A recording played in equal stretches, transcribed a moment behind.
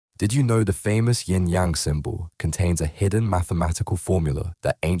Did you know the famous yin-yang symbol contains a hidden mathematical formula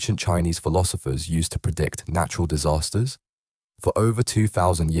that ancient Chinese philosophers used to predict natural disasters? For over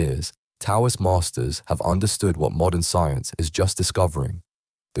 2,000 years, Taoist masters have understood what modern science is just discovering.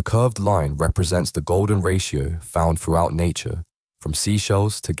 The curved line represents the golden ratio found throughout nature, from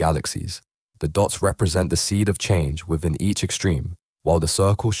seashells to galaxies. The dots represent the seed of change within each extreme, while the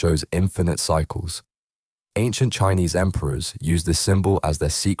circle shows infinite cycles. Ancient Chinese emperors used this symbol as their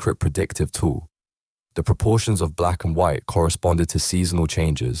secret predictive tool. The proportions of black and white corresponded to seasonal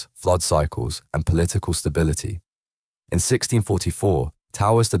changes, flood cycles, and political stability. In 1644,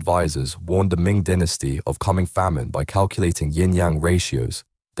 Taoist advisors warned the Ming dynasty of coming famine by calculating yin-yang ratios.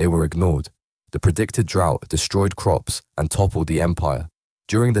 They were ignored. The predicted drought destroyed crops and toppled the empire.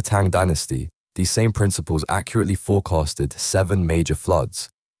 During the Tang dynasty, these same principles accurately forecasted 7 major floods.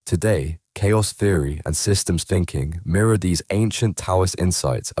 Today, chaos theory and systems thinking mirror these ancient Taoist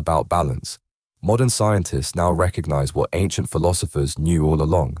insights about balance. Modern scientists now recognize what ancient philosophers knew all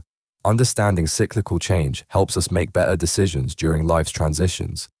along. Understanding cyclical change helps us make better decisions during life's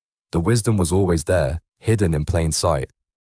transitions. The wisdom was always there, hidden in plain sight.